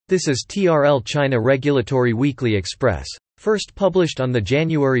This is TRL China Regulatory Weekly Express, first published on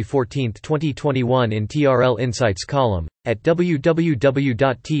January 14, 2021 in TRL Insights column, at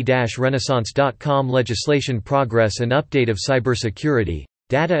www.t-renaissance.com. Legislation progress and update of cybersecurity,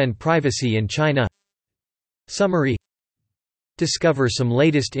 data and privacy in China. Summary. Discover some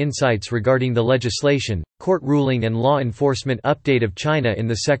latest insights regarding the legislation, court ruling and law enforcement update of China in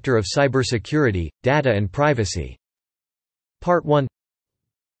the sector of cybersecurity, data and privacy. Part 1.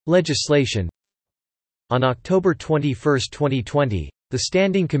 Legislation. On October 21, 2020, the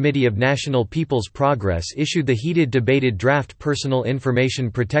Standing Committee of National People's Progress issued the heated debated draft Personal Information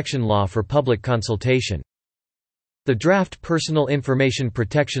Protection Law for public consultation. The draft Personal Information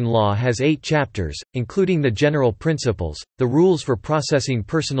Protection Law has 8 chapters, including the general principles, the rules for processing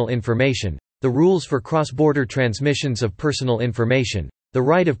personal information, the rules for cross-border transmissions of personal information, the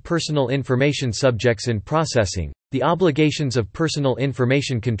right of personal information subjects in processing, the obligations of personal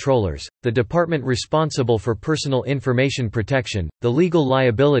information controllers, the department responsible for personal information protection, the legal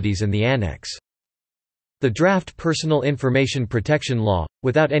liabilities and the annex. The draft Personal Information Protection Law,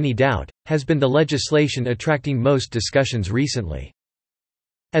 without any doubt, has been the legislation attracting most discussions recently.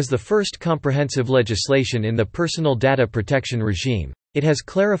 As the first comprehensive legislation in the personal data protection regime, it has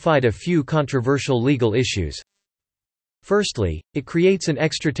clarified a few controversial legal issues. Firstly, it creates an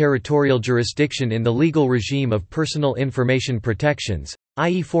extraterritorial jurisdiction in the legal regime of personal information protections,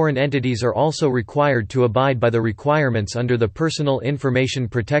 i.e. foreign entities are also required to abide by the requirements under the Personal Information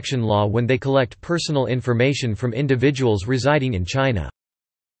Protection Law when they collect personal information from individuals residing in China.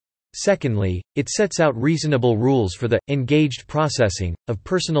 Secondly, it sets out reasonable rules for the engaged processing of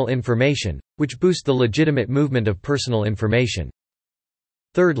personal information, which boost the legitimate movement of personal information.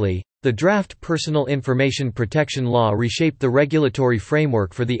 Thirdly, the draft Personal Information Protection Law reshaped the regulatory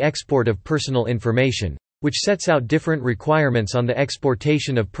framework for the export of personal information, which sets out different requirements on the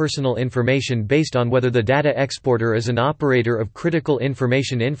exportation of personal information based on whether the data exporter is an operator of critical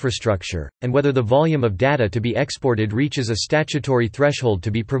information infrastructure, and whether the volume of data to be exported reaches a statutory threshold to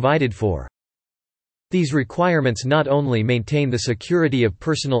be provided for. These requirements not only maintain the security of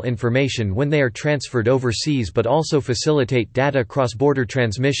personal information when they are transferred overseas but also facilitate data cross-border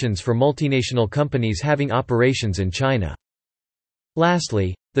transmissions for multinational companies having operations in China.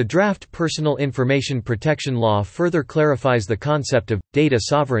 Lastly, the draft Personal Information Protection Law further clarifies the concept of data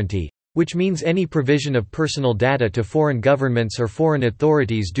sovereignty, which means any provision of personal data to foreign governments or foreign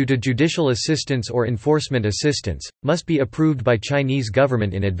authorities due to judicial assistance or enforcement assistance, must be approved by Chinese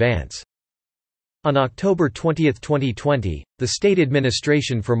government in advance. On October 20, 2020, the State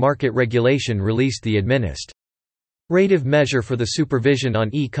Administration for Market Regulation released the Administrative Measure for the Supervision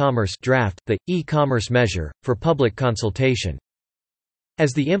on E-Commerce draft, the E-Commerce Measure, for public consultation.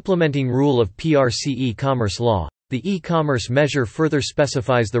 As the implementing rule of PRC e-commerce law, the e-commerce measure further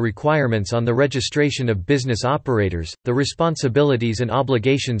specifies the requirements on the registration of business operators, the responsibilities and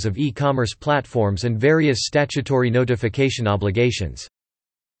obligations of e-commerce platforms and various statutory notification obligations.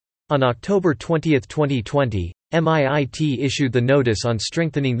 On October 20, 2020, MIIT issued the Notice on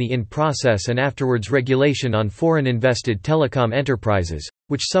Strengthening the In-Process and Afterwards Regulation on Foreign Invested Telecom Enterprises,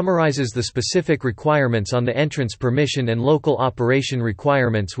 which summarizes the specific requirements on the entrance permission and local operation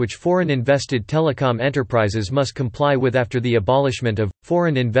requirements which foreign invested telecom enterprises must comply with after the abolishment of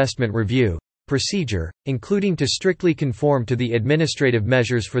Foreign Investment Review procedure, including to strictly conform to the administrative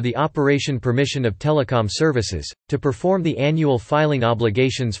measures for the operation permission of telecom services, to perform the annual filing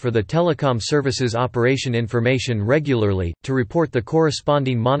obligations for the telecom services operation information regularly, to report the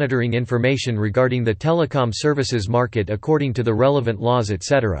corresponding monitoring information regarding the telecom services market according to the relevant laws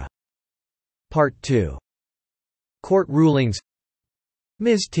etc. Part 2. Court rulings.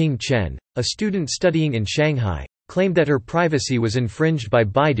 Ms. Ting Chen, a student studying in Shanghai, claimed that her privacy was infringed by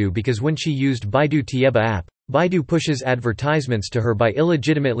Baidu because when she used Baidu Tieba app, Baidu pushes advertisements to her by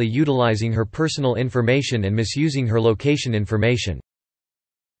illegitimately utilizing her personal information and misusing her location information.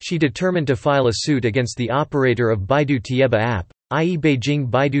 She determined to file a suit against the operator of Baidu Tieba app, i.e. Beijing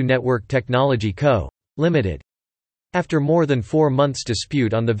Baidu Network Technology Co., Limited. After more than 4 months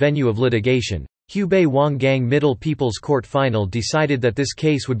dispute on the venue of litigation, Hubei Wanggang Middle People's Court final decided that this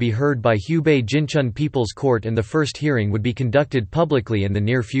case would be heard by Hubei Jinchun People's Court and the first hearing would be conducted publicly in the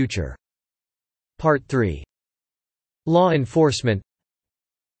near future. Part 3. Law enforcement.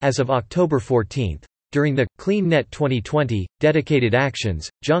 As of October 14, during the CleanNet 2020 dedicated actions,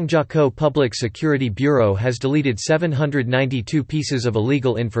 Zhangjiakou Public Security Bureau has deleted 792 pieces of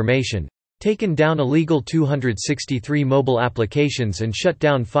illegal information, taken down illegal 263 mobile applications and shut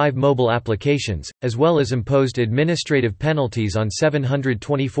down 5 mobile applications, as well as imposed administrative penalties on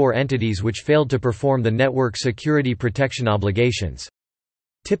 724 entities which failed to perform the network security protection obligations.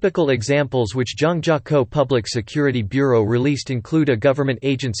 Typical examples which Zhangjiakou Public Security Bureau released include a government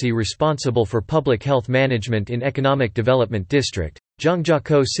agency responsible for public health management in Economic Development District.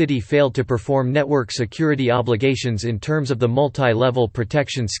 Zhangjiakou City failed to perform network security obligations in terms of the multi-level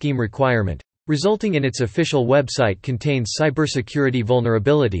protection scheme requirement, resulting in its official website contains cybersecurity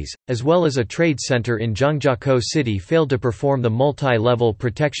vulnerabilities, as well as a trade center in Zhangjiakou City failed to perform the multi-level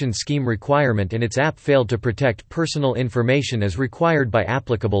protection scheme requirement and its app failed to protect personal information as required by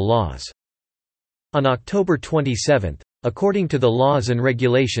applicable laws. On October 27, according to the laws and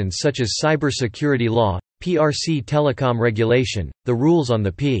regulations such as Cybersecurity Law, PRC Telecom Regulation, the rules on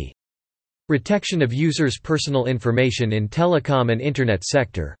the protection of users' personal information in telecom and Internet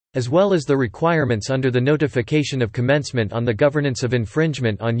sector, as well as the requirements under the Notification of Commencement on the Governance of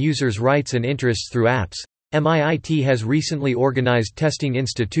Infringement on Users' Rights and Interests Through Apps, MIIT has recently organized testing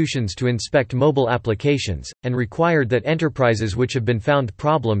institutions to inspect mobile applications, and required that enterprises which have been found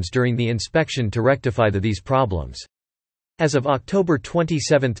problems during the inspection to rectify these problems. As of October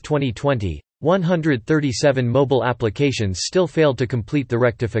 27, 2020, 137 mobile applications still failed to complete the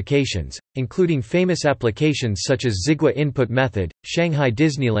rectifications, including famous applications such as Zigua Input Method, Shanghai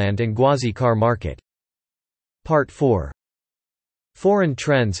Disneyland and Guazi Car Market. Part 4. Foreign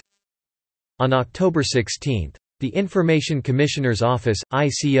Trends. On October 16, the Information Commissioner's Office,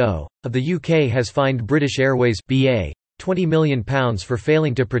 ICO, of the UK has fined British Airways BA, £20 million for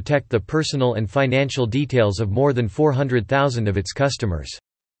failing to protect the personal and financial details of more than 400,000 of its customers.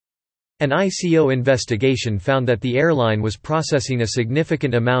 An ICO investigation found that the airline was processing a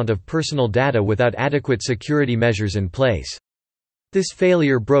significant amount of personal data without adequate security measures in place. This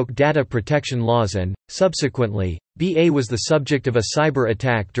failure broke data protection laws and, subsequently, BA was the subject of a cyber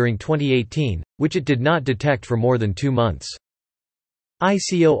attack during 2018, which it did not detect for more than 2 months.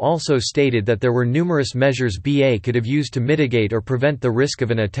 ICO also stated that there were numerous measures BA could have used to mitigate or prevent the risk of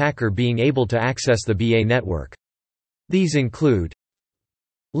an attacker being able to access the BA network. These include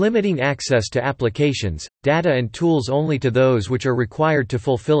limiting access to applications, data and tools only to those which are required to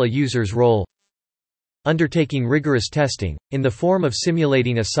fulfill a user's role. Undertaking rigorous testing, in the form of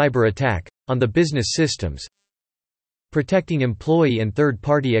simulating a cyber attack, on the business systems. Protecting employee and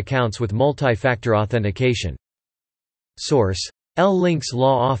third-party accounts with multi-factor authentication. Source: L-Links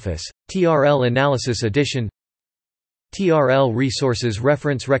Law Office, TRL Analysis Edition. TRL Resources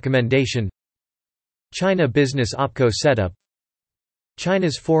Reference Recommendation. China Business OPCO Setup.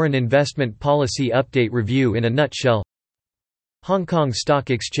 China's Foreign Investment Policy Update Review in a nutshell. Hong Kong Stock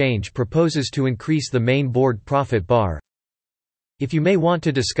Exchange proposes to increase the main board profit bar. If you may want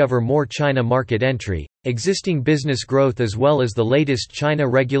to discover more China market entry, existing business growth as well as the latest China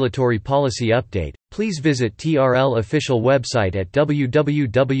regulatory policy update, please visit TRL official website at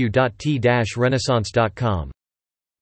www.t-renaissance.com.